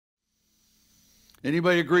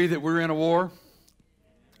Anybody agree that we're in a war?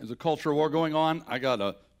 There's a cultural war going on? I got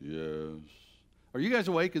a yes. Are you guys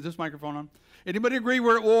awake? Is this microphone on? Anybody agree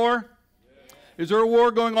we're at war? Yes. Is there a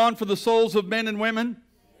war going on for the souls of men and women?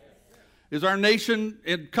 Yes. Is our nation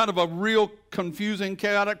in kind of a real confusing,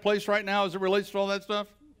 chaotic place right now as it relates to all that stuff?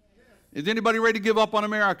 Yes. Is anybody ready to give up on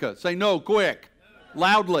America? Say no, quick, no.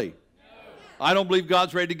 Loudly. I don't believe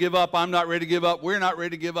God's ready to give up. I'm not ready to give up. We're not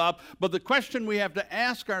ready to give up. But the question we have to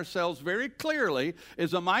ask ourselves very clearly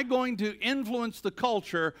is, am I going to influence the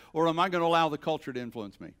culture, or am I going to allow the culture to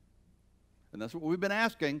influence me? And that's what we've been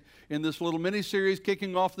asking in this little mini-series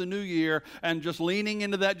kicking off the new year, and just leaning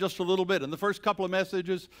into that just a little bit. In the first couple of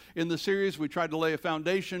messages in the series, we tried to lay a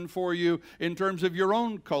foundation for you in terms of your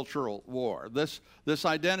own cultural war. This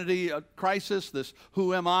identity crisis, this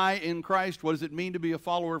who am I in Christ? What does it mean to be a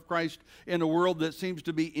follower of Christ in a world that seems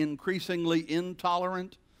to be increasingly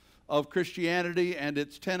intolerant of Christianity and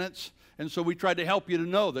its tenets? And so we tried to help you to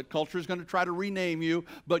know that culture is going to try to rename you,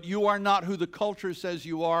 but you are not who the culture says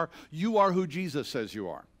you are. You are who Jesus says you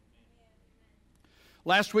are.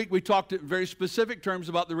 Last week we talked in very specific terms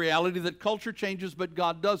about the reality that culture changes, but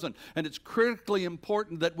God doesn't. And it's critically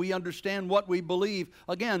important that we understand what we believe.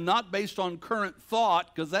 Again, not based on current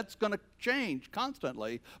thought, because that's going to change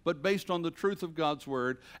constantly, but based on the truth of God's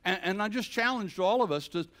Word. And I just challenged all of us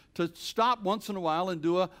to stop once in a while and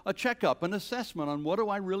do a checkup, an assessment on what do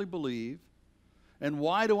I really believe, and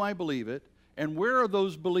why do I believe it, and where are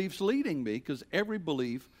those beliefs leading me, because every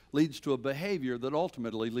belief leads to a behavior that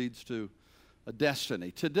ultimately leads to a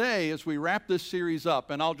destiny. Today, as we wrap this series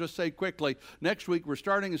up, and I'll just say quickly, next week we're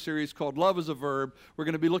starting a series called Love is a Verb. We're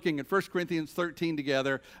going to be looking at 1 Corinthians 13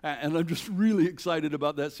 together, and I'm just really excited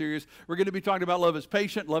about that series. We're going to be talking about love is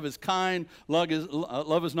patient, love is kind, love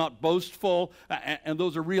is not boastful, and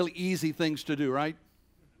those are really easy things to do, right?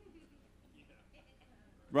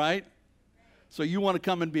 Right? So you want to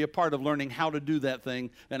come and be a part of learning how to do that thing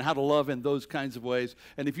and how to love in those kinds of ways.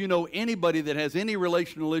 And if you know anybody that has any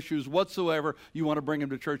relational issues whatsoever, you want to bring them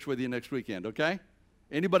to church with you next weekend, okay?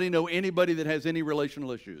 Anybody know anybody that has any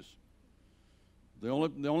relational issues? The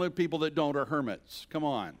only people that don't are hermits. Come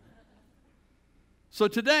on. So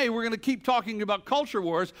today we're going to keep talking about culture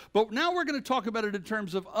wars, but now we're going to talk about it in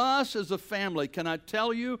terms of us as a family. Can I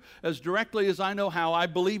tell you, as directly as I know how, I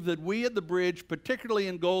believe that we at the Bridge, particularly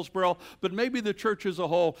in Goldsboro, but maybe the church as a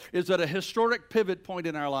whole, is at a historic pivot point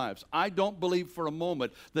in our lives. I don't believe for a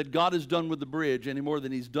moment that God is done with the Bridge any more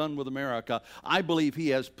than He's done with America. I believe He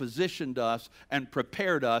has positioned us and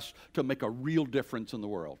prepared us to make a real difference in the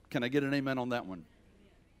world. Can I get an amen on that one?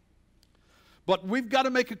 But we've got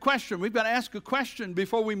to make a question. We've got to ask a question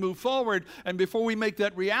before we move forward and before we make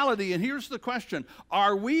that reality. And here's the question.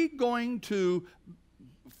 Are we going to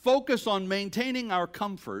focus on maintaining our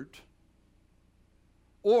comfort,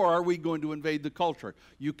 or are we going to invade the culture?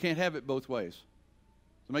 You can't have it both ways.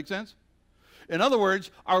 Does that make sense? In other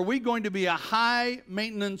words, are we going to be a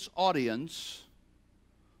high-maintenance audience,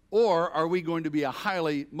 or are we going to be a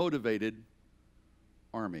highly motivated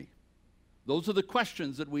army? Those are the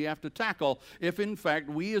questions that we have to tackle if, in fact,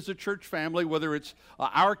 we as a church family, whether it's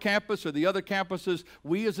our campus or the other campuses,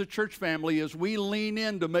 we as a church family, as we lean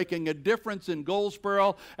into making a difference in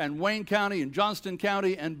Goldsboro and Wayne County and Johnston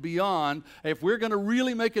County and beyond, if we're going to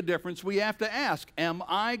really make a difference, we have to ask, am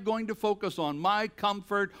I going to focus on my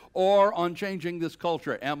comfort or on changing this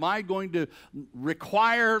culture? Am I going to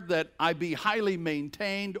require that I be highly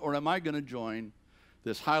maintained, or am I going to join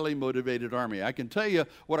this highly motivated army? I can tell you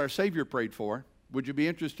what our Savior prayed for. Would you be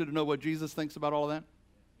interested to know what Jesus thinks about all of that?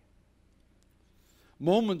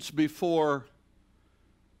 Moments before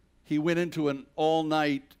He went into an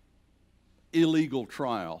all-night illegal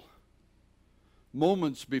trial,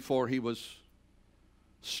 moments before He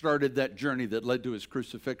started that journey that led to His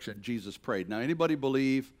crucifixion, Jesus prayed. Now, anybody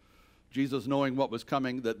believe, Jesus knowing what was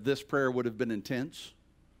coming, that this prayer would have been intense?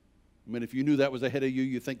 I mean, if you knew that was ahead of you,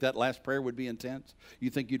 you think that last prayer would be intense? You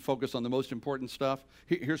think you'd focus on the most important stuff?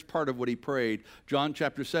 Here's part of what He prayed. John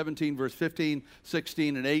chapter 17, verse 15,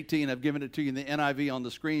 16, and 18. I've given it to you in the NIV on the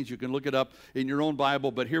screens. You can look it up in your own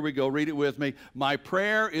Bible, but here we go. Read it with me. My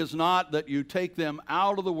prayer is not that you take them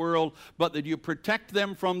out of the world, but that you protect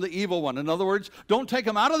them from the evil one. In other words, don't take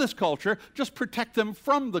them out of this culture, just protect them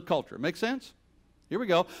from the culture. Make sense? Here we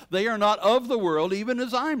go. They are not of the world, even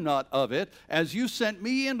as I'm not of it. As you sent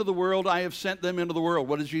me into the world, I have sent them into the world.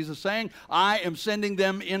 What is Jesus saying? I am sending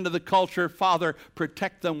them into the culture. Father,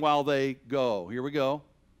 protect them while they go. Here we go.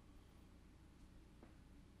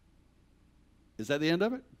 Is that the end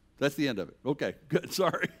of it? That's the end of it. Okay, good.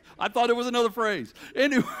 Sorry. I thought it was another phrase.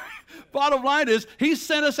 Anyway, bottom line is he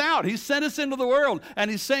sent us out. He sent us into the world.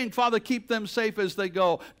 And he's saying, Father, keep them safe as they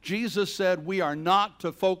go. Jesus said we are not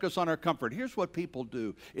to focus on our comfort. Here's what people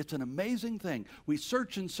do. It's an amazing thing. We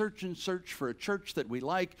search and search and search for a church that we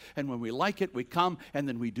like. And when we like it, we come. And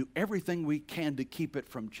then we do everything we can to keep it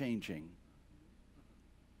from changing.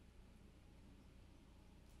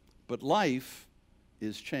 But life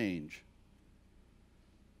is change.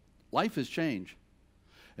 Life is change.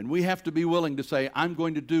 And we have to be willing to say, I'm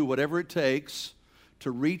going to do whatever it takes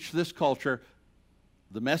to reach this culture.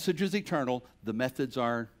 The message is eternal. The methods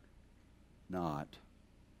are not.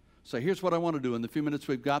 So here's what I want to do in the few minutes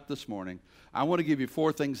we've got this morning. I want to give you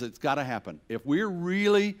 4 things that's got to happen. If we're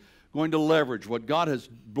really going to leverage what God has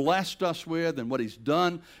blessed us with and what he's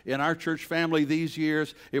done in our church family these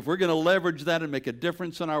years, if we're going to leverage that and make a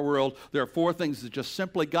difference in our world, there are 4 things that just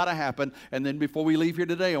simply got to happen. And then before we leave here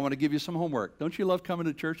today, I want to give you some homework. Don't you love coming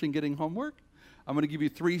to church and getting homework? I'm going to give you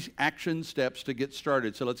 3 action steps to get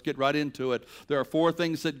started. So let's get right into it. There are 4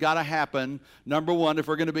 things that got to happen. Number 1, if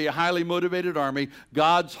we're going to be a highly motivated army,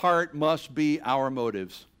 God's heart must be our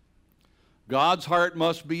motives. God's heart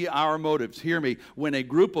must be our motives. Hear me. When a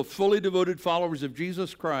group of fully devoted followers of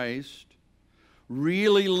Jesus Christ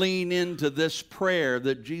really lean into this prayer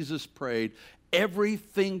that Jesus prayed,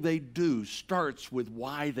 everything they do starts with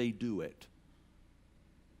why they do it.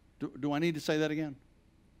 Do I need to say that again?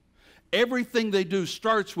 Everything they do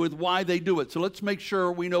starts with why they do it. So let's make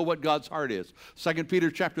sure we know what God's heart is. 2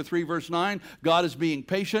 Peter chapter 3, verse 9, God is being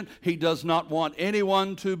patient. He does not want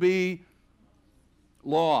anyone to be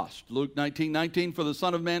lost. Luke 19:19, for the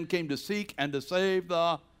Son of Man came to seek and to save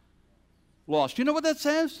the lost. You know what that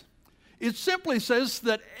says? It simply says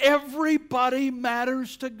that everybody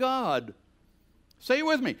matters to God. Say it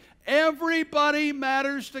with me. Everybody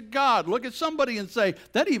matters to God. Look at somebody and say,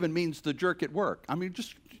 that even means the jerk at work. I mean,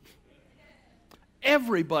 just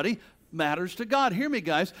everybody matters to God. Hear me,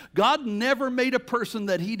 guys. God never made a person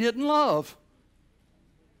that he didn't love.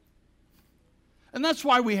 And that's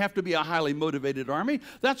why we have to be a highly motivated army.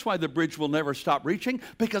 That's why the bridge will never stop reaching,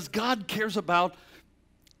 because God cares about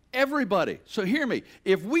everybody. So hear me.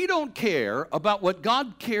 If we don't care about what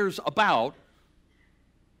God cares about,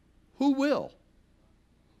 who will?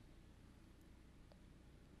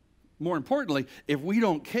 More importantly, if we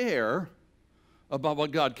don't care about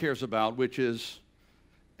what God cares about, which is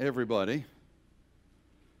everybody,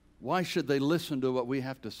 why should they listen to what we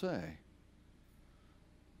have to say?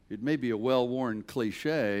 It may be a well-worn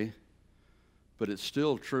cliche, but it's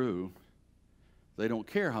still true. They don't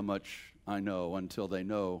care how much I know until they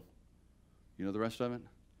know, you know the rest of it?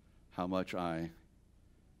 How much I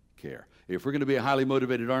care. If we're going to be a highly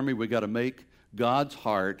motivated army, we've got to make God's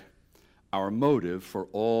heart our motive for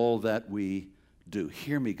all that we do.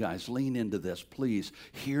 Hear me, guys. Lean into this, please.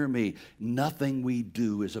 Hear me. Nothing we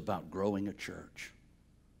do is about growing a church.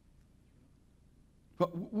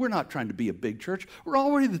 We're not trying to be a big church. We're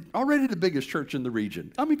already the biggest church in the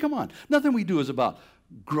region. I mean, come on. Nothing we do is about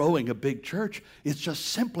growing a big church. It's just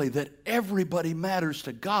simply that everybody matters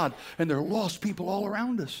to God, and there are lost people all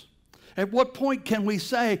around us. At what point can we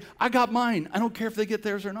say, I got mine. I don't care if they get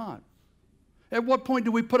theirs or not? At what point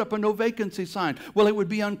do we put up a no vacancy sign? Well, it would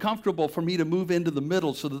be uncomfortable for me to move into the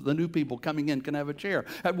middle so that the new people coming in can have a chair.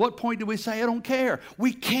 At what point do we say, I don't care?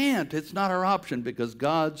 We can't. It's not our option, because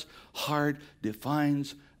God's heart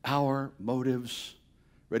defines our motives.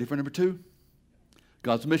 Ready for number 2?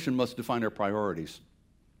 God's mission must define our priorities.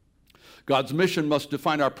 God's mission must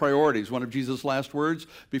define our priorities. One of Jesus' last words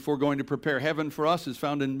before going to prepare heaven for us is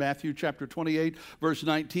found in Matthew chapter 28, verse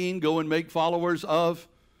 19. Go and make followers of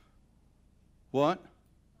what?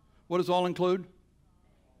 What does all include?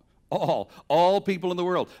 All people in the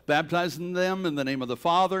world. Baptizing them in the name of the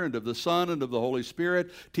Father and of the Son and of the Holy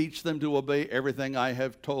Spirit. Teach them to obey everything I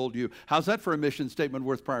have told you. How's that for a mission statement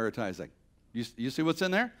worth prioritizing? You see what's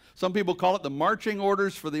in there? Some people call it the marching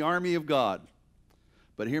orders for the army of God.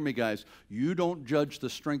 But hear me, guys. You don't judge the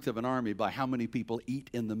strength of an army by how many people eat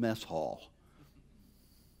in the mess hall.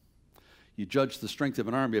 You judge the strength of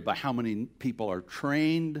an army by how many people are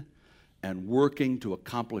trained and working to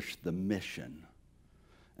accomplish the mission.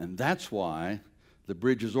 And that's why the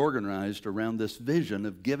bridge is organized around this vision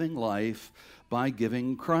of giving life by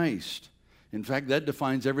giving Christ. In fact, that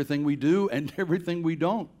defines everything we do and everything we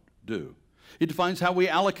don't do. It defines how we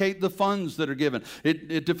allocate the funds that are given.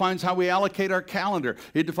 It defines how we allocate our calendar.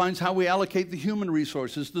 It defines how we allocate the human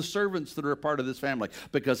resources, the servants that are a part of this family.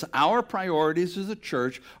 Because our priorities as a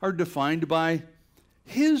church are defined by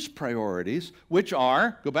His priorities, which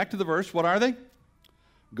are, go back to the verse, what are they?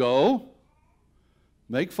 Go,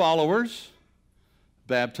 make followers,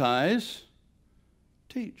 baptize,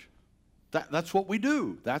 teach. That's what we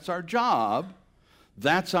do. That's our job.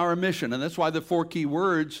 That's our mission. And that's why the 4 key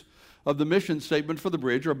words of the mission statement for the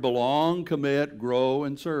bridge are belong, commit, grow,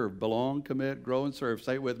 and serve. Belong, commit, grow, and serve.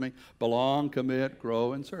 Say it with me. Belong, commit,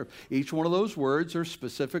 grow, and serve. Each one of those words are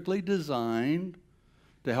specifically designed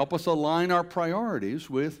to help us align our priorities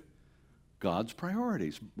with God's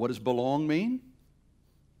priorities. What does belong mean?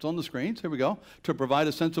 It's on the screens. Here we go. To provide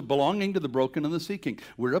a sense of belonging to the broken and the seeking.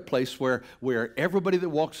 We're a place where everybody that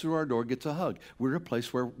walks through our door gets a hug. We're a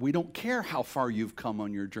place where we don't care how far you've come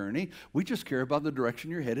on your journey. We just care about the direction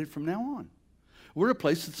you're headed from now on. We're a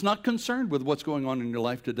place that's not concerned with what's going on in your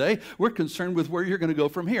life today. We're concerned with where you're going to go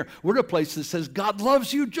from here. We're a place that says God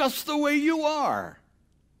loves you just the way you are.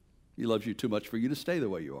 He loves you too much for you to stay the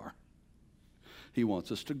way you are. He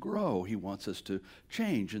wants us to grow. He wants us to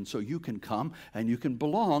change. And so you can come and you can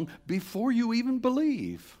belong before you even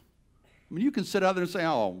believe. I mean, you can sit out there and say, oh,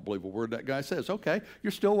 I don't believe a word that guy says. Okay,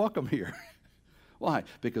 you're still welcome here. Why?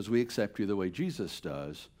 Because we accept you the way Jesus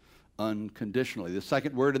does, unconditionally. The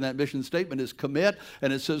second word in that mission statement is commit,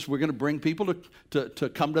 and it says we're going to bring people to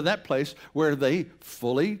come to that place where they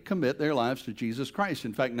fully commit their lives to Jesus Christ.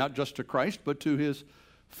 In fact, not just to Christ, but to his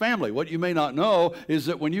family. What you may not know is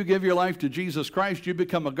that when you give your life to Jesus Christ, you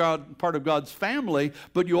become a part of God's family,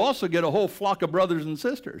 but you also get a whole flock of brothers and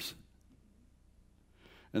sisters.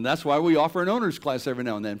 And that's why we offer an owner's class every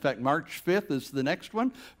now and then. In fact, March 5th is the next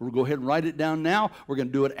one. We'll go ahead and write it down now. We're going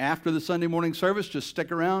to do it after the Sunday morning service. Just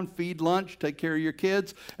stick around, feed lunch, take care of your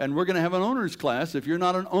kids, and we're going to have an owner's class. If you're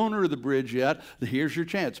not an owner of the bridge yet, here's your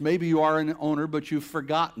chance. Maybe you are an owner, but you've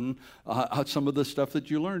forgotten some of the stuff that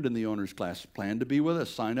you learned in the owner's class. Plan to be with us.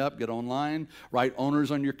 Sign up, get online, write owners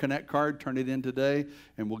on your Connect card, turn it in today,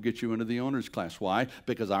 and we'll get you into the owner's class. Why?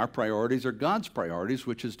 Because our priorities are God's priorities,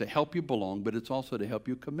 which is to help you belong, but it's also to help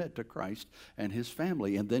you commit to Christ and his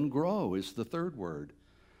family. And then grow is the third word,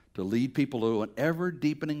 to lead people to an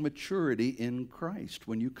ever-deepening maturity in Christ.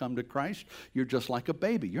 When you come to Christ, you're just like a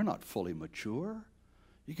baby. You're not fully mature.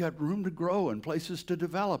 You got room to grow and places to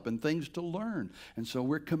develop and things to learn. And so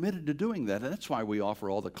we're committed to doing that. And that's why we offer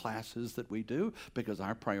all the classes that we do, because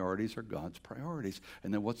our priorities are God's priorities.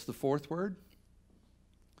 And then what's the fourth word?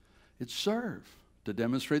 It's serve. To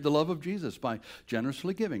demonstrate the love of Jesus by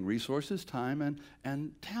generously giving resources, time,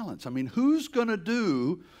 and talents. I mean, who's going to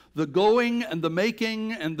do the going and the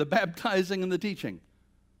making and the baptizing and the teaching?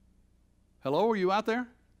 Hello, are you out there?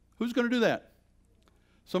 Who's going to do that?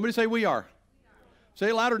 Somebody say, we are. Say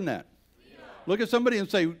it louder than that. Look at somebody and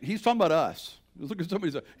say, he's talking about us. Look at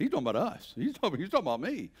somebody and say, he's talking about us. He's talking about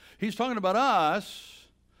me. He's talking about us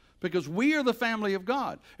because we are the family of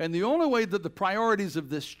God. And the only way that the priorities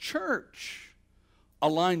of this church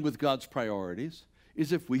align with God's priorities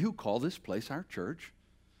is if we who call this place our church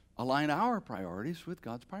align our priorities with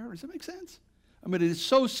God's priorities. Does that make sense? I mean, it is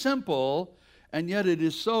so simple, and yet it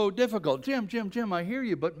is so difficult. Jim, I hear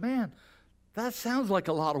you, but man, that sounds like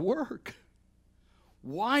a lot of work.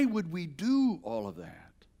 Why would we do all of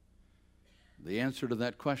that? The answer to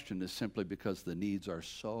that question is simply because the needs are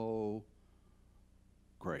so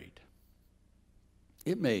great.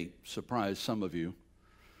 It may surprise some of you,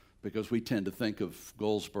 because we tend to think of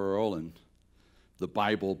Goldsboro and the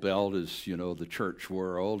Bible Belt as, you know, the church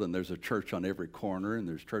world, and there's a church on every corner, and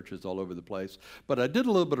there's churches all over the place. But I did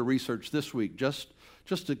a little bit of research this week just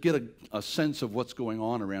to get a sense of what's going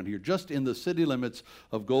on around here. Just in the city limits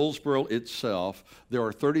of Goldsboro itself, there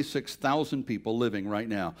are 36,000 people living right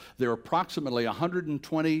now. There are approximately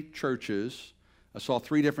 120 churches. I saw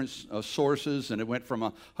three different sources, and it went from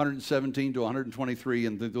 117 to 123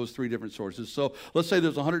 in those three different sources. So let's say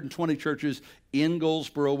there's 120 churches in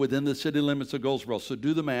Goldsboro within the city limits of Goldsboro. So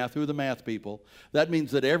do the math. Who are the math people? That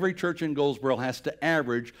means that every church in Goldsboro has to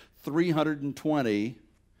average 320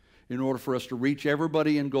 in order for us to reach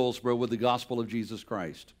everybody in Goldsboro with the gospel of Jesus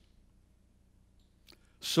Christ.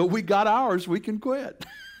 So we got ours. We can quit.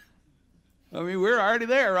 I mean, we're already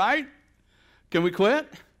there, right? Can we quit?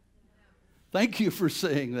 Thank you for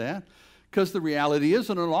saying that, because the reality is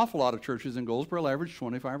that an awful lot of churches in Goldsboro average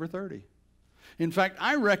 25 or 30. In fact,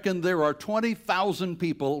 I reckon there are 20,000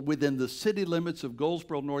 people within the city limits of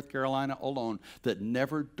Goldsboro, North Carolina alone that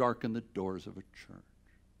never darken the doors of a church.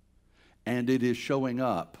 And it is showing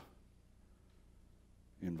up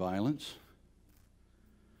in violence,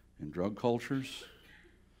 in drug cultures,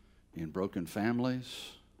 in broken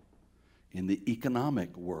families, in the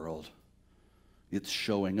economic world. It's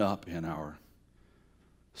showing up in our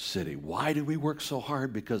city. Why do we work so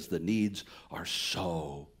hard? Because the needs are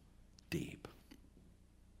so deep.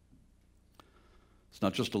 It's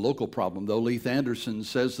not just a local problem, though. Leith Anderson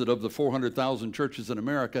says that of the 400,000 churches in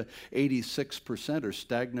America, 86% are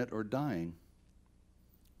stagnant or dying.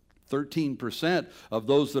 13% of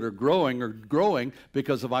those that are growing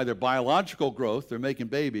because of either biological growth, they're making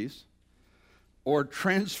babies, or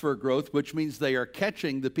transfer growth, which means they are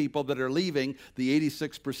catching the people that are leaving, the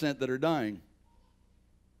 86% that are dying.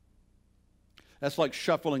 That's like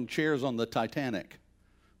shuffling chairs on the Titanic.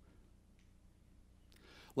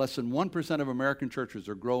 Less than 1% of American churches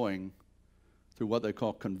are growing through what they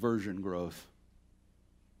call conversion growth.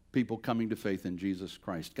 People coming to faith in Jesus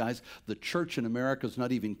Christ. Guys, the church in America is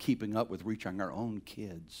not even keeping up with reaching our own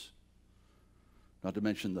kids. Not to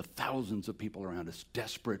mention the thousands of people around us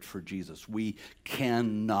desperate for Jesus. We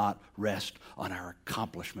cannot rest on our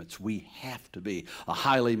accomplishments. We have to be a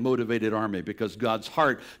highly motivated army because God's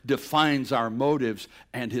heart defines our motives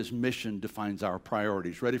and His mission defines our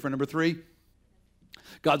priorities. Ready for number 3?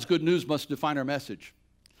 God's good news must define our message.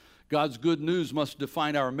 God's good news must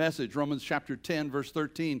define our message. Romans chapter 10, verse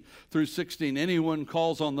 13 through 16. Anyone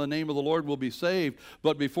calls on the name of the Lord will be saved.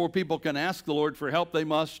 But before people can ask the Lord for help, they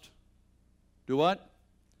must do what?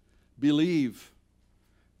 Believe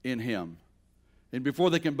in Him. And before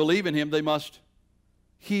they can believe in Him, they must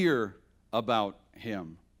hear about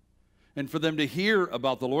Him. And for them to hear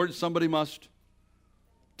about the Lord, somebody must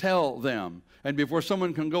tell them. And before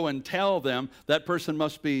someone can go and tell them, that person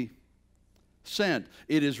must be sent.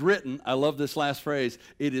 It is written, I love this last phrase,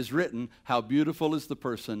 it is written, how beautiful is the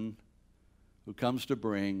person who comes to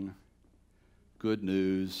bring good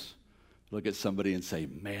news. Look at somebody and say,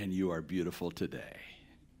 man, you are beautiful today.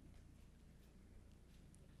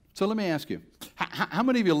 So let me ask you, how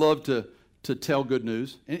many of you love to tell good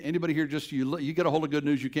news? Anybody here just, you get a hold of good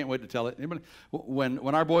news, you can't wait to tell it? Anybody?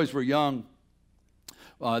 When our boys were young,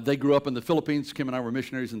 they grew up in the Philippines. Kim and I were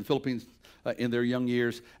missionaries in the Philippines in their young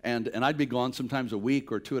years, and I'd be gone sometimes a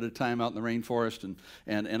week or two at a time out in the rainforest,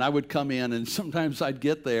 and I would come in, and sometimes I'd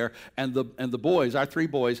get there, and the boys, our 3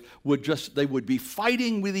 boys, they would be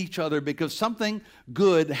fighting with each other because something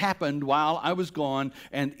good happened while I was gone,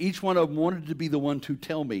 and each one of them wanted to be the one to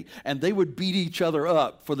tell me, and they would beat each other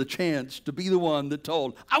up for the chance to be the one that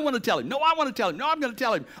told. I want to tell him. No, I want to tell him. No, I'm going to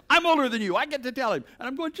tell him. I'm older than you. I get to tell him. And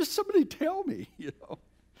I'm going, just somebody tell me, you know.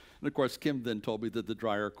 And of course, Kim then told me that the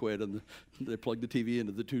dryer quit and they plugged the TV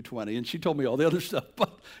into the 220. And she told me all the other stuff.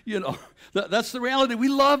 But, you know, that's the reality. We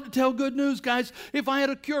love to tell good news, guys. If I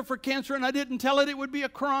had a cure for cancer and I didn't tell it, it would be a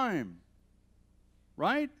crime.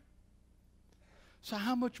 Right? So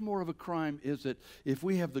how much more of a crime is it if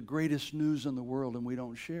we have the greatest news in the world and we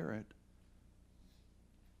don't share it?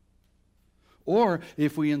 Or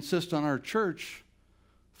if we insist on our church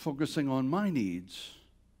focusing on my needs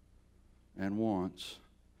and wants,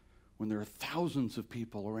 when there are thousands of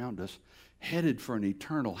people around us headed for an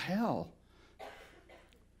eternal hell.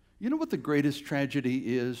 You know what the greatest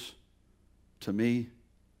tragedy is to me?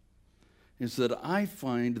 Is that I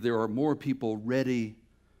find there are more people ready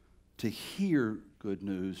to hear good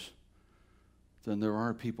news than there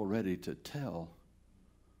are people ready to tell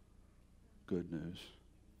good news.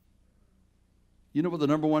 You know what the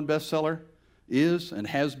number 1 bestseller is and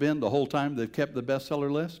has been the whole time they've kept the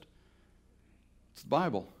bestseller list? It's the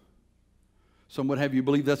Bible. Some would have you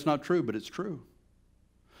believe that's not true, but it's true.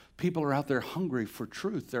 People are out there hungry for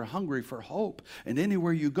truth. They're hungry for hope. And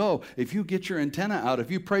anywhere you go, if you get your antenna out, if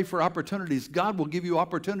you pray for opportunities, God will give you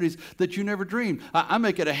opportunities that you never dreamed. I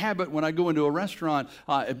make it a habit when I go into a restaurant,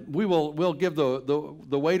 we'll give the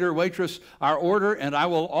waiter, waitress our order, and I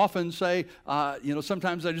will often say,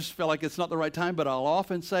 sometimes I just feel like it's not the right time, but I'll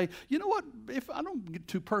often say, you know what, if I don't get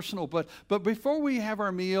too personal, but before we have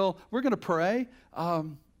our meal, we're going to pray.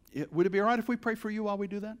 Would it be all right if we pray for you while we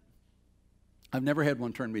do that? I've never had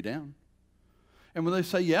one turn me down. And when they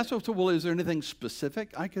say yes, I'll say, well, is there anything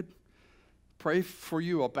specific I could pray for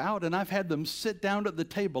you about? And I've had them sit down at the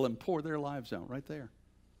table and pour their lives out right there.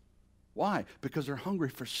 Why? Because they're hungry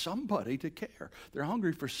for somebody to care. They're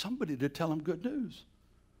hungry for somebody to tell them good news.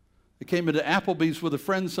 I came into Applebee's with a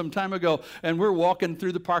friend some time ago, and we're walking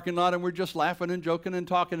through the parking lot, and we're just laughing and joking and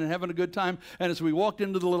talking and having a good time. And as we walked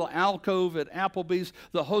into the little alcove at Applebee's,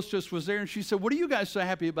 the hostess was there, and she said, what are you guys so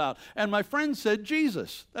happy about? And my friend said,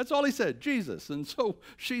 Jesus. That's all he said, Jesus. And so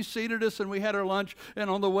she seated us, and we had our lunch, and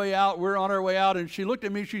on the way out, we're on our way out, and she looked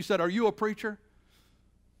at me, she said, are you a preacher?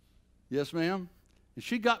 Yes, ma'am. And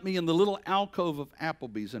she got me in the little alcove of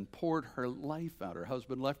Applebee's and poured her life out. Her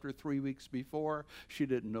husband left her 3 weeks before. She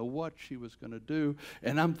didn't know what she was going to do.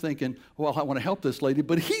 And I'm thinking, well, I want to help this lady,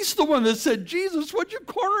 but he's the one that said, Jesus, what'd you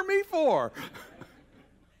corner me for?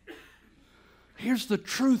 Here's the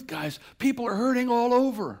truth, guys. People are hurting all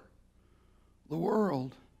over the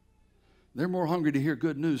world. They're more hungry to hear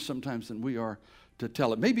good news sometimes than we are to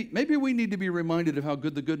tell it. Maybe we need to be reminded of how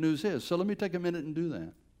good the good news is. So let me take a minute and do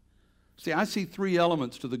that. See, I see three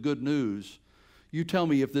elements to the good news. You tell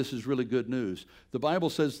me if this is really good news. The Bible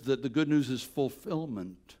says that the good news is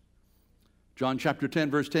fulfillment. John chapter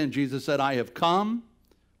 10, verse 10, Jesus said, I have come,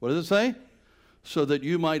 what does it say? So that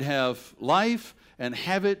you might have life and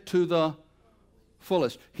have it to the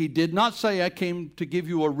fullest. He did not say, I came to give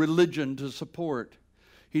you a religion to support.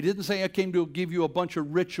 He didn't say, I came to give you a bunch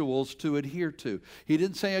of rituals to adhere to. He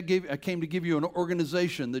didn't say, I came to give you an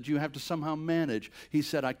organization that you have to somehow manage. He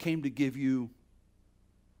said, I came to give you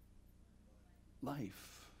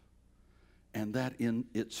life. And that in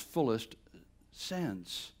its fullest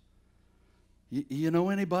sense. You know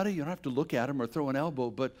anybody? You don't have to look at them or throw an elbow,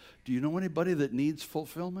 but do you know anybody that needs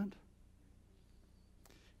fulfillment?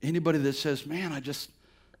 Anybody that says, man, I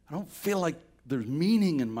don't feel like there's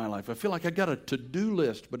meaning in my life. I feel like I got a to-do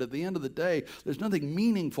list, but at the end of the day, there's nothing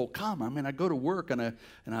meaningful come. I mean, I go to work and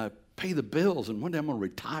I pay the bills, and one day I'm going to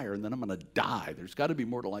retire, and then I'm going to die. There's got to be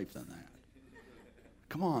more to life than that.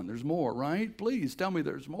 Come on, there's more, right? Please tell me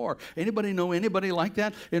there's more. Anybody know anybody like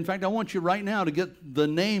that? In fact, I want you right now to get the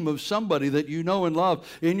name of somebody that you know and love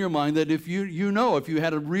in your mind that if if you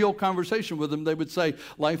had a real conversation with them, they would say,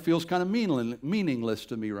 life feels kind of meaningless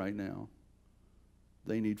to me right now.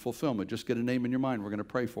 They need fulfillment. Just get a name in your mind. We're going to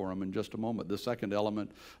pray for them in just a moment. The second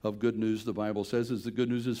element of good news, the Bible says, is the good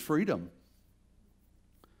news is freedom.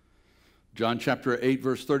 John chapter 8,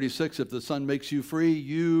 verse 36, if the Son makes you free,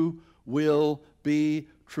 you will be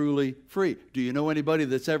truly free. Do you know anybody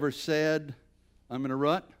that's ever said, I'm in a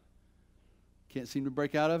rut? Can't seem to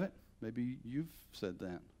break out of it? Maybe you've said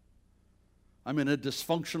that. I'm in a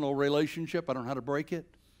dysfunctional relationship. I don't know how to break it.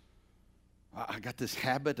 I got this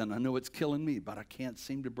habit, and I know it's killing me, but I can't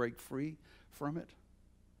seem to break free from it.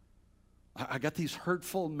 I got these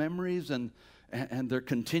hurtful memories, and they're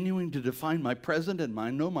continuing to define my present, and I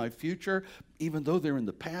know my future. Even though they're in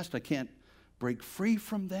the past, I can't break free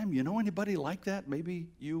from them. You know anybody like that? Maybe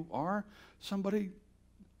you are somebody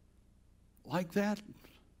like that.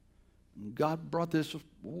 God brought this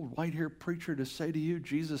old white-haired preacher to say to you,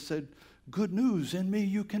 Jesus said, good news, in me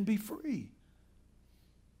you can be free.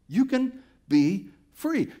 You can be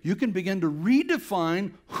free. You can begin to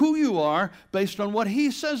redefine who you are based on what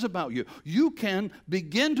He says about you. You can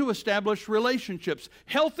begin to establish relationships,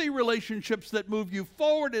 healthy relationships that move you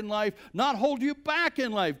forward in life, not hold you back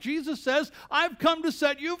in life. Jesus says, I've come to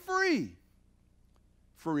set you free.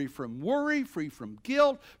 Free from worry, free from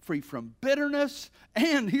guilt, free from bitterness.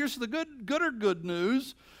 And here's the good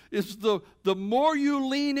news, is the more you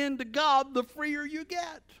lean into God, the freer you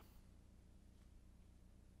get.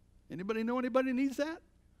 Anybody know anybody needs that?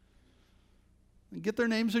 Get their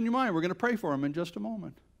names in your mind. We're going to pray for them in just a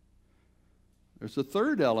moment. There's a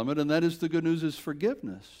third element, and that is the good news is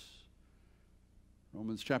forgiveness.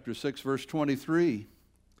 Romans chapter 6, verse 23.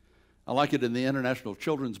 I like it in the International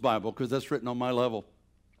Children's Bible because that's written on my level.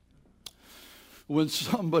 When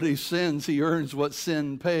somebody sins, he earns what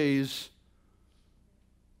sin pays.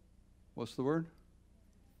 What's the word?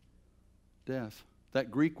 Death. That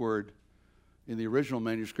Greek word in the original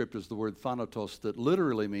manuscript is the word thanatos, that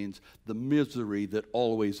literally means the misery that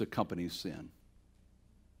always accompanies sin.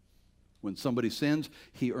 When somebody sins,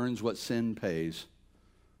 he earns what sin pays,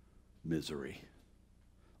 misery.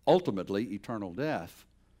 Ultimately, eternal death,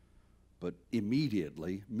 but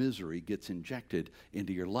immediately misery gets injected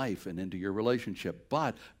into your life and into your relationship.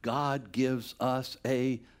 But God gives us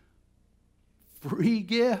a free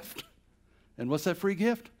gift. And what's that free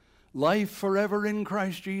gift? Life forever in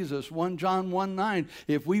Christ Jesus. 1 John 1:9.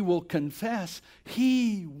 If we will confess,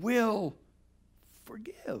 He will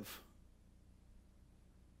forgive.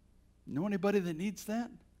 Know anybody that needs that?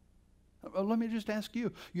 Let me just ask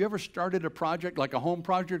you. You ever started a project, like a home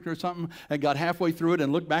project or something, and got halfway through it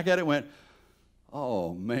and looked back at it and went,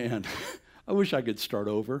 oh man, I wish I could start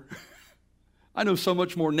over. I know so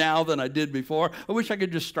much more now than I did before. I wish I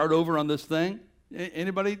could just start over on this thing.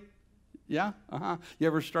 Anybody? Yeah? You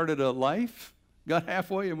ever started a life? Got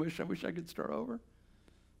halfway and I wish I could start over?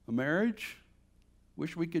 A marriage?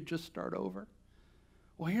 Wish we could just start over?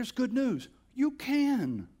 Well, here's good news. You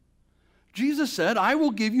can. Jesus said, I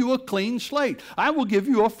will give you a clean slate. I will give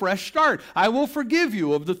you a fresh start. I will forgive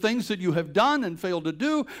you of the things that you have done and failed to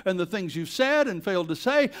do and the things you've said and failed to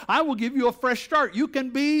say. I will give you a fresh start. You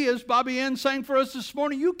can be, as Bobby Ann sang for us this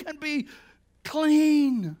morning, you can be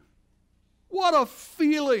clean. What a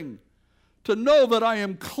feeling to know that I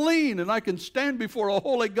am clean and I can stand before a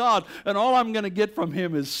holy God and all I'm going to get from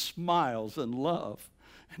Him is smiles and love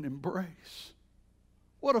and embrace.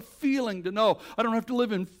 What a feeling to know I don't have to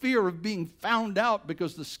live in fear of being found out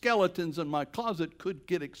because the skeletons in my closet could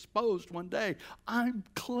get exposed one day. I'm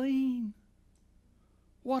clean.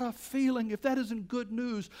 What a feeling. If that isn't good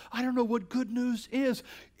news, I don't know what good news is.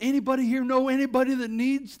 Anybody here know anybody that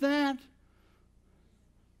needs that?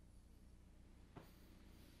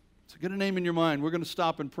 So get a name in your mind. We're going to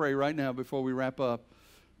stop and pray right now before we wrap up.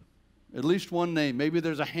 At least one name. Maybe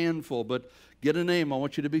there's a handful, but get a name. I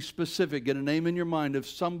want you to be specific. Get a name in your mind of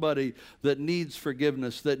somebody that needs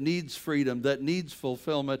forgiveness, that needs freedom, that needs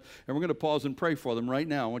fulfillment. And we're going to pause and pray for them right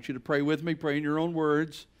now. I want you to pray with me. Pray in your own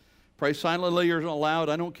words. Pray silently or aloud.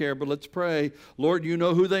 I don't care, but let's pray. Lord, you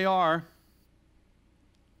know who they are.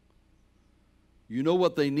 You know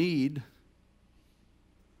what they need.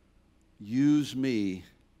 Use me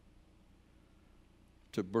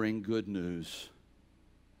to bring good news.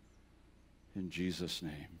 In Jesus'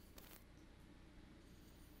 name.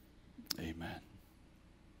 Amen.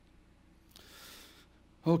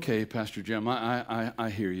 Okay, Pastor Jim, I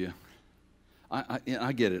hear you.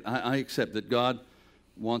 I get it. I accept that God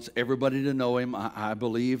wants everybody to know Him. I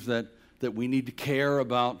believe that we need to care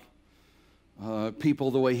about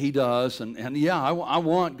people the way He does. And yeah, I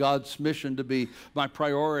want God's mission to be my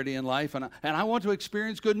priority in life. And I want to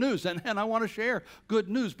experience good news. And I want to share good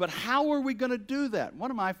news. But how are we going to do that?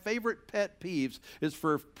 One of my favorite pet peeves is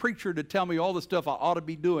for a preacher to tell me all the stuff I ought to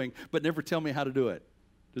be doing, but never tell me how to do it.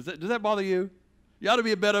 Does that bother you? You ought to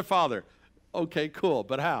be a better father. Okay, cool.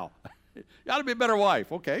 But how? You ought to be a better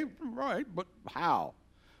wife. Okay, right. But how?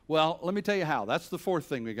 Well, let me tell you how. That's the fourth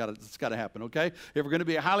thing that's got to happen, okay? If we're going to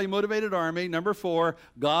be a highly motivated army, number 4,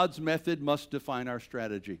 God's method must define our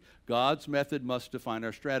strategy. God's method must define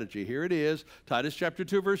our strategy. Here it is, Titus chapter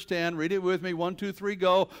 2, verse 10. Read it with me. 1, 2, 3,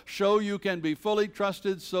 go. Show you can be fully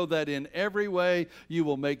trusted so that in every way you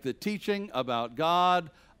will make the teaching about God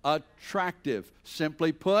attractive.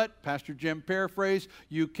 Simply put, Pastor Jim paraphrase,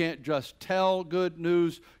 you can't just tell good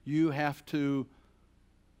news, you have to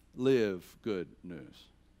live good news.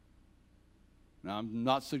 Now, I'm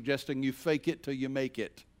not suggesting you fake it till you make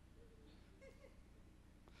it.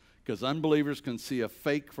 Because unbelievers can see a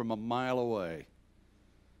fake from a mile away.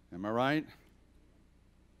 Am I right?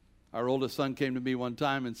 Our oldest son came to me one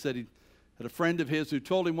time and said he had a friend of his who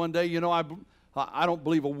told him one day, you know, I don't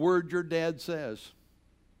believe a word your dad says.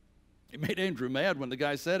 It made Andrew mad when the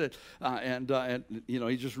guy said it, and you know,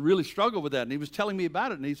 he just really struggled with that. And he was telling me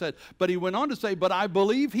about it, and he said, but he went on to say, but I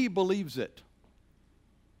believe he believes it.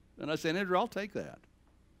 And I said, Andrew, I'll take that.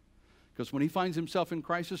 Because when he finds himself in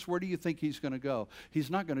crisis, where do you think he's going to go?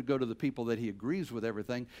 He's not going to go to the people that he agrees with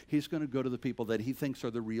everything. He's going to go to the people that he thinks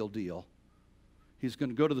are the real deal. He's going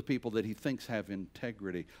to go to the people that he thinks have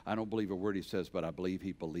integrity. I don't believe a word he says, but I believe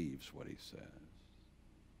he believes what he says.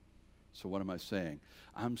 So what am I saying?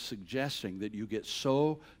 I'm suggesting that you get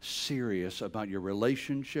so serious about your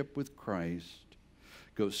relationship with Christ,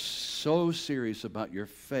 go so serious about your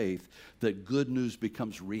faith that good news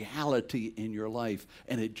becomes reality in your life,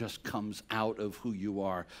 and it just comes out of who you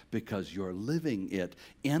are because you're living it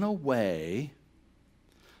in a way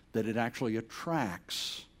that it actually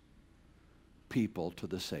attracts people to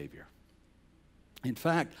the Savior. In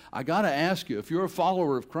fact, I got to ask you, if you're a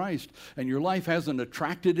follower of Christ and your life hasn't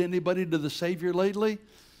attracted anybody to the Savior lately,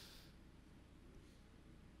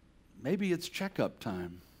 maybe it's checkup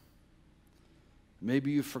time.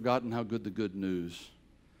 Maybe you've forgotten how good the good news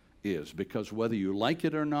is, because whether you like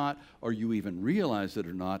it or not, or you even realize it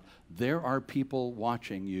or not, there are people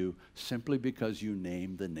watching you simply because you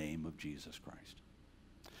name the name of Jesus Christ.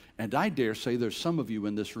 And I dare say there's some of you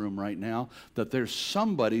in this room right now that there's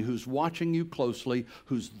somebody who's watching you closely,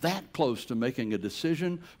 who's that close to making a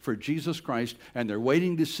decision for Jesus Christ, and they're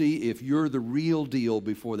waiting to see if you're the real deal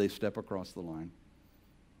before they step across the line.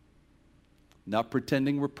 Not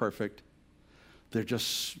pretending we're perfect. They're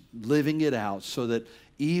just living it out so that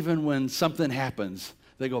even when something happens,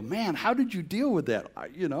 they go, man, how did you deal with that?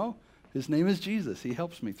 You know, His name is Jesus. He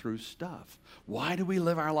helps me through stuff. Why do we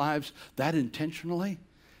live our lives that intentionally?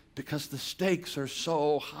 Because the stakes are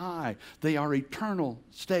so high. They are eternal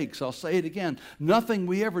stakes. I'll say it again. Nothing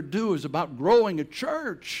we ever do is about growing a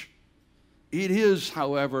church. It is,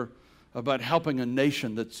 however, about helping a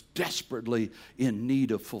nation that's desperately in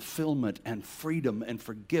need of fulfillment and freedom and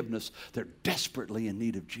forgiveness. They're desperately in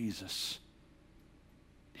need of Jesus.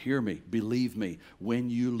 Hear me, believe me, when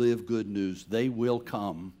you live good news, they will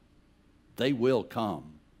come. They will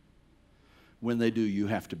come. When they do, you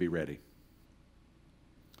have to be ready,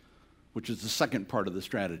 which is the second part of the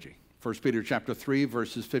strategy. 1 Peter chapter 3,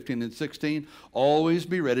 verses 15 and 16. Always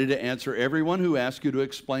be ready to answer everyone who asks you to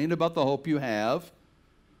explain about the hope you have.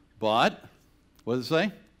 But, what does it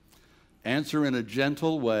say? Answer in a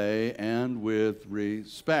gentle way and with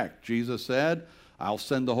respect. Jesus said, I'll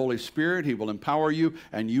send the Holy Spirit. He will empower you,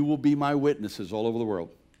 and you will be my witnesses all over the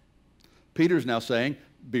world. Peter's now saying,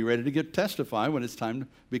 be ready to testify when it's time to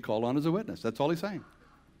be called on as a witness. That's all he's saying.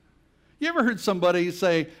 You ever heard somebody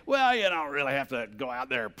say, well, you don't really have to go out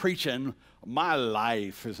there preaching. My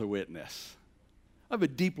life is a witness. I have a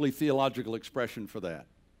deeply theological expression for that.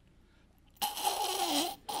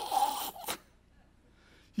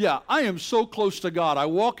 Yeah, I am so close to God. I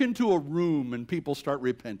walk into a room and people start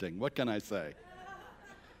repenting. What can I say?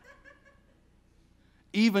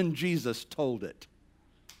 Even Jesus told it.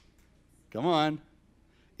 Come on.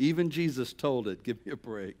 Even Jesus told it. Give me a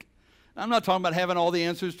break. I'm not talking about having all the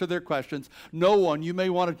answers to their questions. No one, you may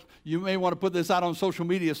want to put this out on social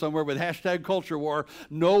media somewhere with hashtag culture war.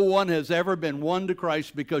 No one has ever been won to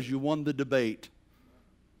Christ because you won the debate.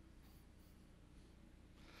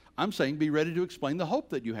 I'm saying be ready to explain the hope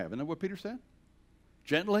that you have. Isn't that what Peter said?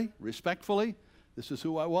 Gently, respectfully. This is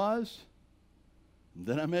who I was. And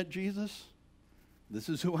then I met Jesus. This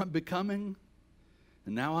is who I'm becoming.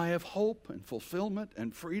 And now I have hope and fulfillment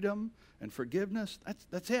and freedom and forgiveness.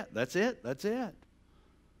 That's it. That's it. That's it.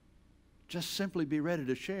 Just simply be ready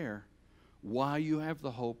to share why you have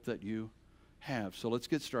the hope that you have. So let's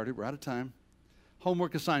get started. We're out of time.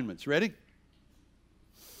 Homework assignments. Ready?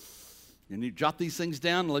 And you jot these things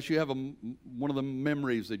down unless you have one of the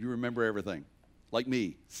memories that you remember everything. Like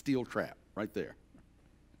me, steel trap, right there.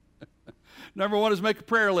 Number one is make a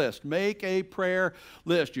prayer list. Make a prayer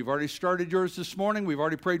list. You've already started yours this morning. We've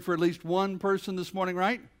already prayed for at least one person this morning,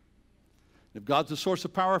 right? If God's the source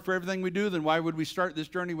of power for everything we do, then why would we start this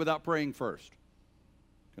journey without praying first?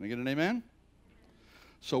 Can I get an amen?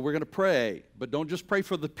 So we're going to pray, but don't just pray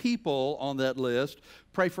for the people on that list.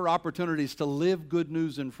 Pray for opportunities to live good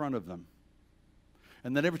news in front of them.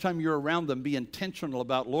 And then every time you're around them, be intentional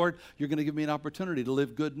about, Lord, you're going to give me an opportunity to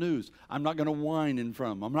live good news. I'm not going to whine in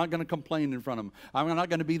front of them. I'm not going to complain in front of them. I'm not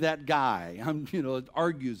going to be that guy, that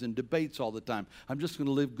argues and debates all the time. I'm just going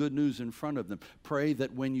to live good news in front of them. Pray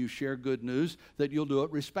that when you share good news, that you'll do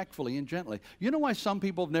it respectfully and gently. You know why some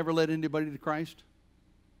people have never led anybody to Christ?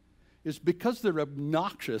 It's because they're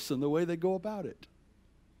obnoxious in the way they go about it.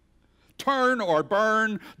 Turn or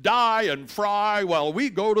burn, die and fry while we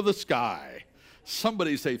go to the sky.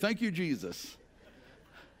 Somebody say, thank you, Jesus.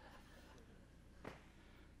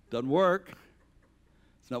 Doesn't work.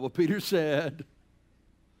 It's not what Peter said.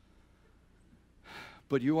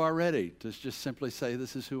 But you are ready to just simply say,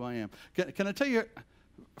 this is who I am. Can I tell you,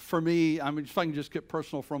 for me, if I can just get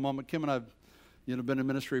personal for a moment, Kim and I have been in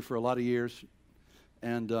ministry for a lot of years,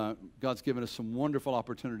 and God's given us some wonderful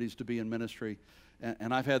opportunities to be in ministry,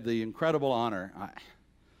 and I've had the incredible honor.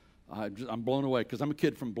 I'm blown away because I'm a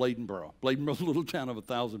kid from Bladenboro. Bladenboro's a little town of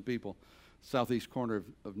 1,000 people, southeast corner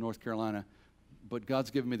of North Carolina. But God's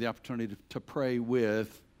given me the opportunity to pray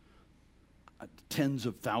with tens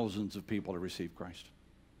of thousands of people to receive Christ.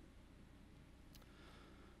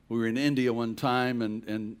 We were in India one time and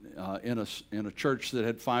in a church that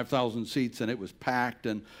had 5,000 seats, and it was packed.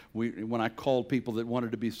 And when I called people that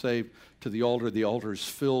wanted to be saved to the altars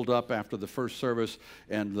filled up after the first service,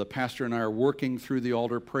 and the pastor and I are working through the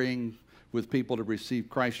altar praying with people to receive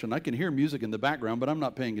Christ. And I can hear music in the background, but I'm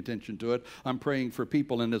not paying attention to it. I'm praying for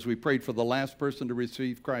people, and as we prayed for the last person to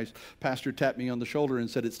receive Christ, pastor tapped me on the shoulder and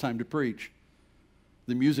said, it's time to preach.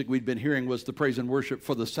 The music we'd been hearing was the praise and worship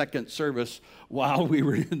for the second service while we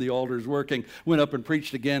were in the altars working. Went up and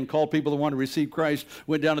preached again, called people that want to receive Christ,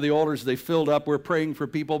 went down to the altars, they filled up. We're praying for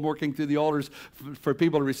people, working through the altars for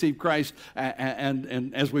people to receive Christ.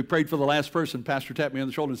 And as we prayed for the last person, pastor tapped me on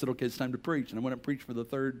the shoulder and said, okay, it's time to preach. And I went and preached for the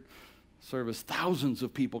third service. Thousands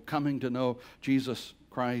of people coming to know Jesus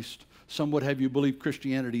Christ. Some would have you believe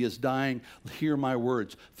Christianity is dying. Hear my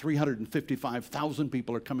words. 355,000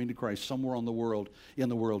 people are coming to Christ somewhere in the world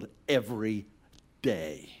every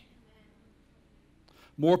day.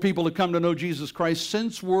 More people have come to know Jesus Christ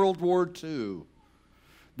since World War II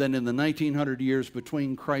than in the 1900 years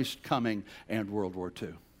between Christ's coming and World War II.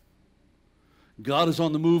 God is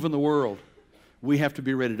on the move in the world. We have to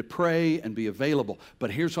be ready to pray and be available.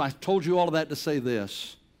 But here's why I told you all of that to say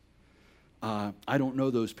this. I don't know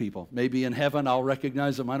those people. Maybe in heaven I'll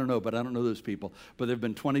recognize them. I don't know, but I don't know those people. But there have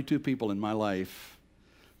been 22 people in my life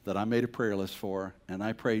that I made a prayer list for, and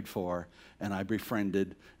I prayed for, and I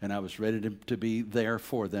befriended, and I was ready to be there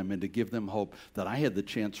for them and to give them hope, that I had the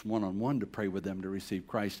chance one-on-one to pray with them to receive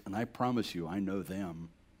Christ. And I promise you, I know them,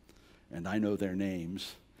 and I know their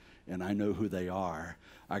names, and I know who they are.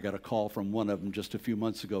 I got a call from one of them just a few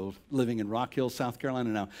months ago, living in Rock Hill, South Carolina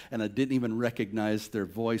now, and I didn't even recognize their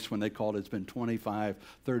voice when they called. It's been 25,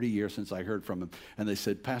 30 years since I heard from them. And they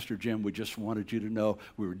said, Pastor Jim, we just wanted you to know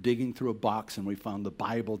we were digging through a box and we found the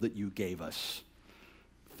Bible that you gave us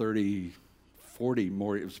 30, 40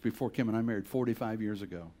 more. It was before Kim and I married, 45 years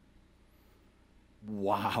ago.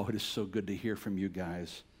 Wow, it is so good to hear from you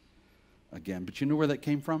guys again. But you know where that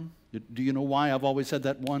came from? Do you know why I've always had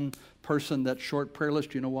that one person, that short prayer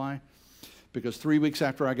list? Do you know why? Because 3 weeks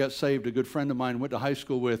after I got saved, a good friend of mine went to high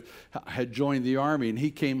school with had joined the Army, and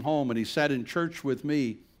he came home and he sat in church with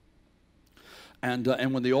me. And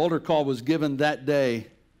when the altar call was given that day,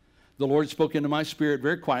 the Lord spoke into my spirit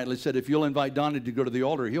very quietly, said, if you'll invite Donnie to go to the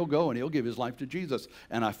altar, he'll go and he'll give his life to Jesus.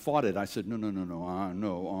 And I fought it. I said,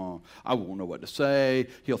 no, I won't know what to say.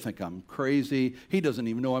 He'll think I'm crazy. He doesn't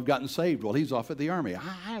even know I've gotten saved. Well, he's off at the Army.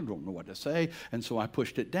 I don't know what to say. And so I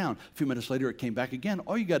pushed it down. A few minutes later, it came back again.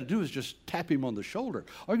 All you got to do is just tap him on the shoulder.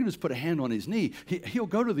 Or you can just put a hand on his knee. He'll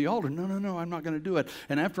go to the altar. No, I'm not going to do it.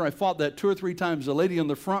 And after I fought that 2 or 3 times, the lady on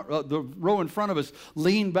the front, the row in front of us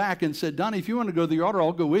leaned back and said, Donnie, if you want to go to the altar,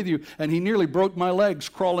 I'll go with you. And he nearly broke my legs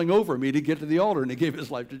crawling over me to get to the altar, and he gave his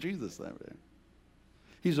life to Jesus that day.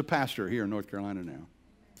 He's a pastor here in North Carolina now.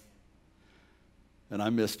 And I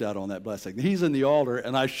missed out on that blessing. He's in the altar,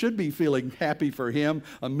 and I should be feeling happy for him.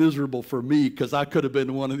 I'm miserable for me because I could have been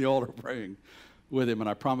the one in the altar praying with him. And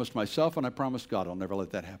I promised myself and I promised God I'll never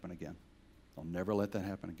let that happen again. I'll never let that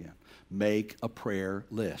happen again. Make a prayer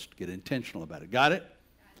list. Get intentional about it. Got it?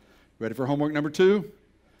 Ready for homework number 2?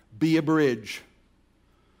 Be a bridge.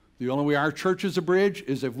 The only way our church is a bridge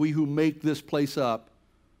is if we who make this place up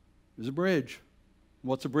is a bridge.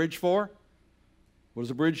 What's a bridge for? What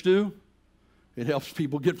does a bridge do? It helps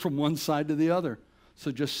people get from one side to the other.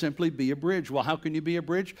 So just simply be a bridge. Well, how can you be a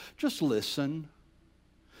bridge? Just listen.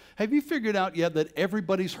 Have you figured out yet that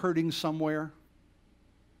everybody's hurting somewhere?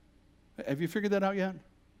 Have you figured that out yet?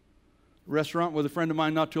 Restaurant with a friend of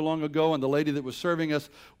mine not too long ago, and the lady that was serving us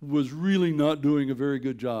was really not doing a very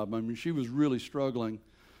good job. I mean, she was really struggling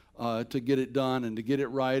to get it done and to get it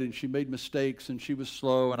right, and she made mistakes, and she was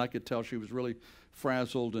slow, and I could tell she was really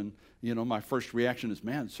frazzled. And you know, my first reaction is,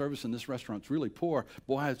 man, service in this restaurant's really poor.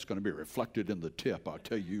 Boy, it's going to be reflected in the tip. I'll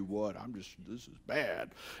tell you what, this is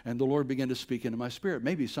bad. And the Lord began to speak into my spirit.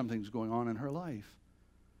 Maybe something's going on in her life.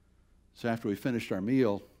 So after we finished our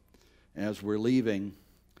meal, as we're leaving,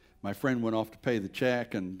 my friend went off to pay the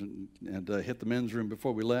check and hit the men's room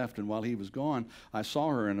before we left. And while he was gone, I saw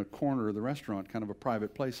her in a corner of the restaurant, kind of a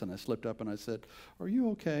private place, and I slipped up and I said, "Are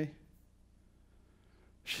you okay?"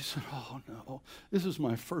 She said, "Oh, no, this is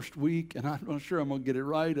my first week, and I'm not sure I'm going to get it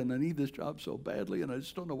right, and I need this job so badly, and I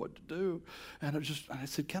just don't know what to do." And I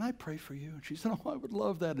said, "Can I pray for you?" And she said, "Oh, I would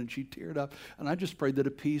love that." And she teared up, and I just prayed that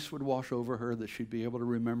a peace would wash over her, that she'd be able to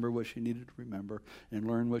remember what she needed to remember and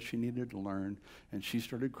learn what she needed to learn. And she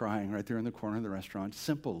started crying right there in the corner of the restaurant.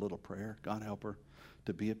 Simple little prayer. God help her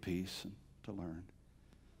to be at peace and to learn.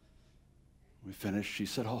 We finished. She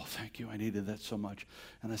said, "Oh, thank you. I needed that so much."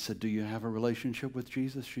 And I said, "Do you have a relationship with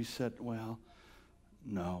Jesus?" She said, "Well,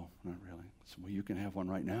 no, not really." I said, "Well, you can have one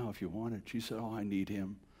right now if you want it." She said, "Oh, I need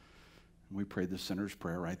him." And we prayed the sinner's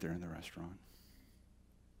prayer right there in the restaurant.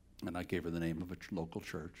 And I gave her the name of a local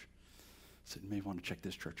church. I said, "You may want to check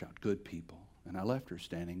this church out. Good people." And I left her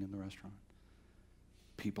standing in the restaurant.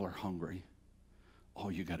 People are hungry.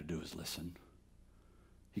 All you got to do is listen.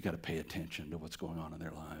 You got to pay attention to what's going on in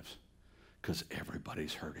their lives. Because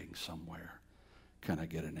everybody's hurting somewhere. Can I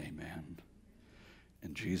get an amen?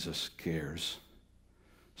 And Jesus cares,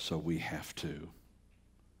 so we have to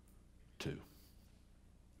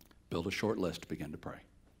build a short list, begin to pray.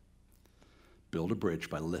 Build a bridge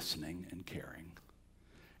by listening and caring.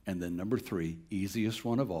 And then number 3, easiest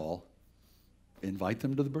one of all, invite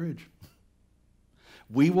them to the bridge.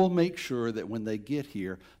 We will make sure that when they get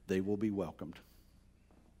here, they will be welcomed.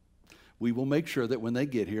 We will make sure that when they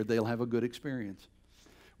get here, they'll have a good experience.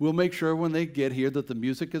 We'll make sure when they get here that the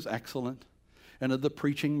music is excellent and that the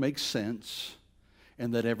preaching makes sense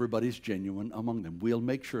and that everybody's genuine among them. We'll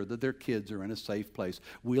make sure that their kids are in a safe place.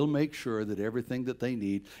 We'll make sure that everything that they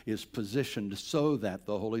need is positioned so that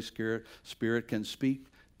the Holy Spirit can speak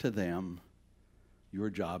to them.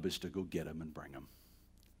 Your job is to go get them and bring them.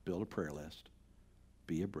 Build a prayer list.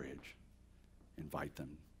 Be a bridge. Invite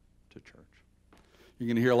them to church. You're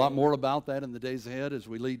going to hear a lot more about that in the days ahead as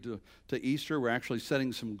we lead to Easter. We're actually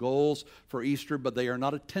setting some goals for Easter, but they are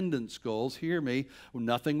not attendance goals. Hear me.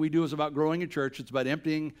 Nothing we do is about growing a church. It's about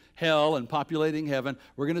emptying hell and populating heaven.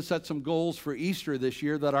 We're going to set some goals for Easter this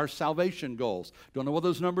year that are salvation goals. Don't know what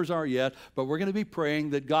those numbers are yet, but we're going to be praying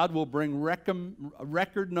that God will bring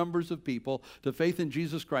record numbers of people to faith in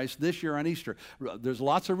Jesus Christ this year on Easter. There's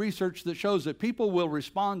lots of research that shows that people will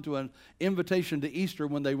respond to an invitation to Easter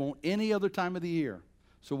when they won't any other time of the year.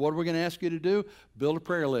 So what are we going to ask you to do? Build a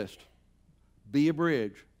prayer list. Be a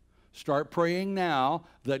bridge. Start praying now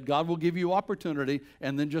that God will give you opportunity,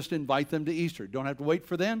 and then just invite them to Easter. Don't have to wait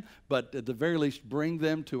for them, but at the very least, bring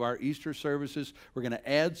them to our Easter services. We're going to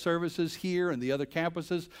add services here and the other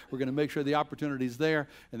campuses. We're going to make sure the opportunity is there,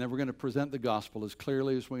 and then we're going to present the gospel as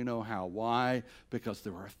clearly as we know how. Why? Because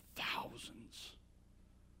there are thousands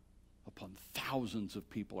upon thousands of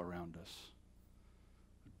people around us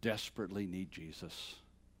who desperately need Jesus.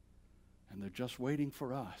 And they're just waiting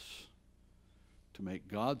for us to make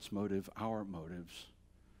God's motive our motives,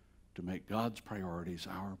 to make God's priorities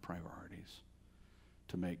our priorities,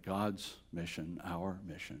 to make God's mission our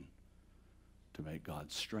mission, to make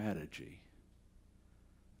God's strategy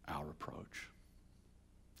our approach.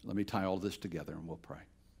 Let me tie all this together and we'll pray.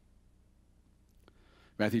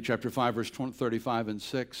 Matthew chapter 5, verse 35 and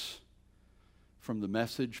 6, from the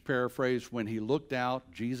Message paraphrase, when he looked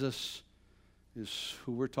out, Jesus is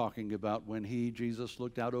who we're talking about. When Jesus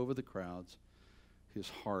looked out over the crowds, his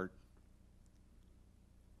heart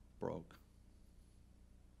broke.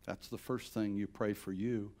 That's the first thing you pray for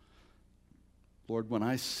you. Lord, when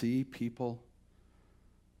I see people,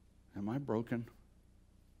 am I broken?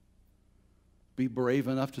 Be brave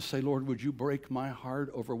enough to say, Lord, would you break my heart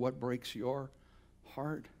over what breaks your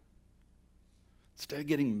heart? Instead of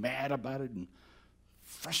getting mad about it and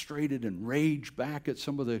frustrated and rage back at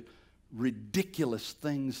some of the ridiculous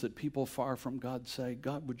things that people far from God say,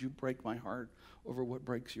 God, would you break my heart over what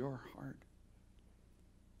breaks your heart?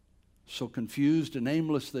 So confused and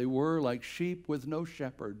aimless they were, like sheep with no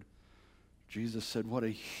shepherd. Jesus said, what a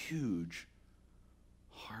huge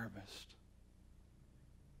harvest.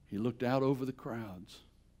 He looked out over the crowds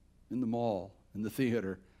in the mall, in the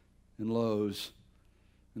theater, in Lowe's,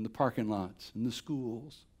 in the parking lots, in the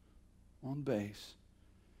schools, on base.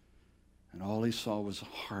 And all he saw was a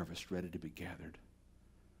harvest ready to be gathered.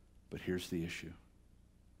 But here's the issue.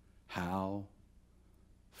 How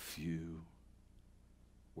few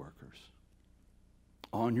workers.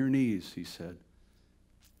 On your knees, he said,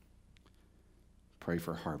 pray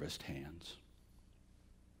for harvest hands.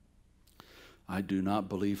 I do not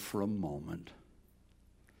believe for a moment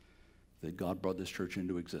that God brought this church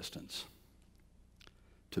into existence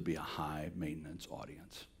to be a high maintenance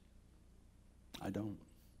audience. I don't.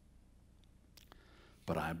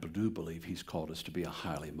 But I do believe he's called us to be a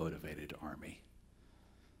highly motivated army.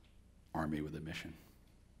 Army with a mission.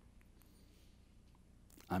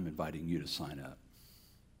 I'm inviting you to sign up.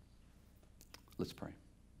 Let's pray.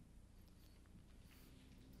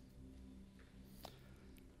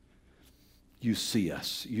 You see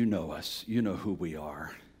us, you know who we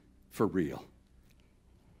are, for real.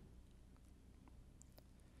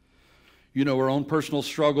 You know our own personal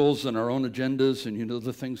struggles and our own agendas, and you know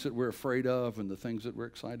the things that we're afraid of and the things that we're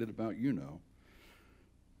excited about, you know.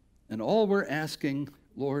 And all we're asking,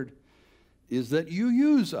 Lord, is that you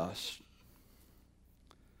use us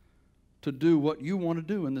to do what you want to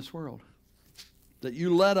do in this world. That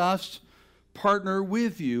you let us partner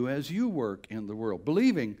with you as you work in the world,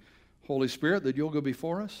 believing, Holy Spirit, that you'll go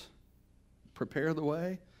before us, prepare the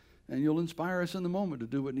way, and you'll inspire us in the moment to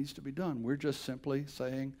do what needs to be done. We're just simply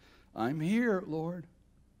saying, I'm here, Lord.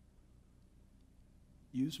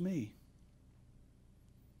 Use me.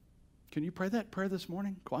 Can you pray that prayer this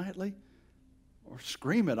morning quietly? Or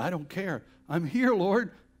scream it, I don't care. I'm here,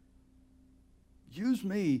 Lord. Use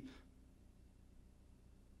me.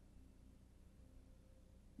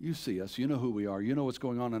 You see us. You know who we are. You know what's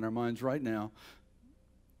going on in our minds right now.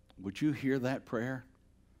 Would you hear that prayer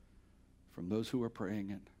from those who are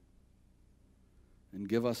praying it? And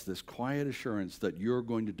give us this quiet assurance that you're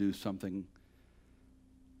going to do something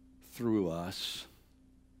through us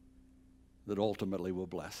that ultimately will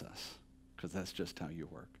bless us, because that's just how you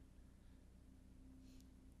work.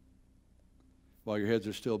 While your heads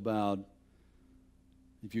are still bowed,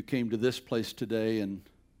 if you came to this place today and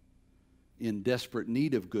in desperate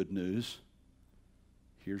need of good news,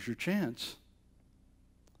 here's your chance.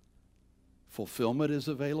 Fulfillment is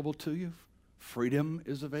available to you. Freedom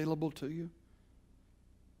is available to you.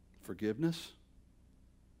 Forgiveness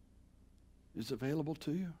is available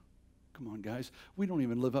to you. Come on, guys. We don't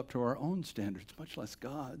even live up to our own standards, much less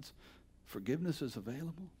God's. Forgiveness is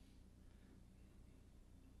available.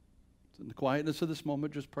 In the quietness of this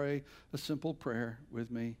moment, just pray a simple prayer with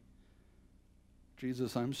me.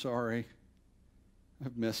 Jesus, I'm sorry.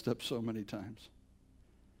 I've messed up so many times.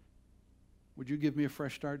 Would you give me a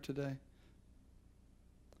fresh start today?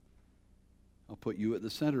 I'll put you at the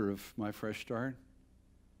center of my fresh start.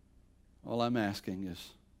 All I'm asking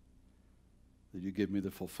is that you give me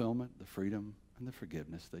the fulfillment, the freedom, and the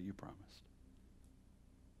forgiveness that you promised.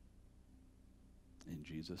 In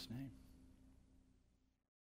Jesus' name.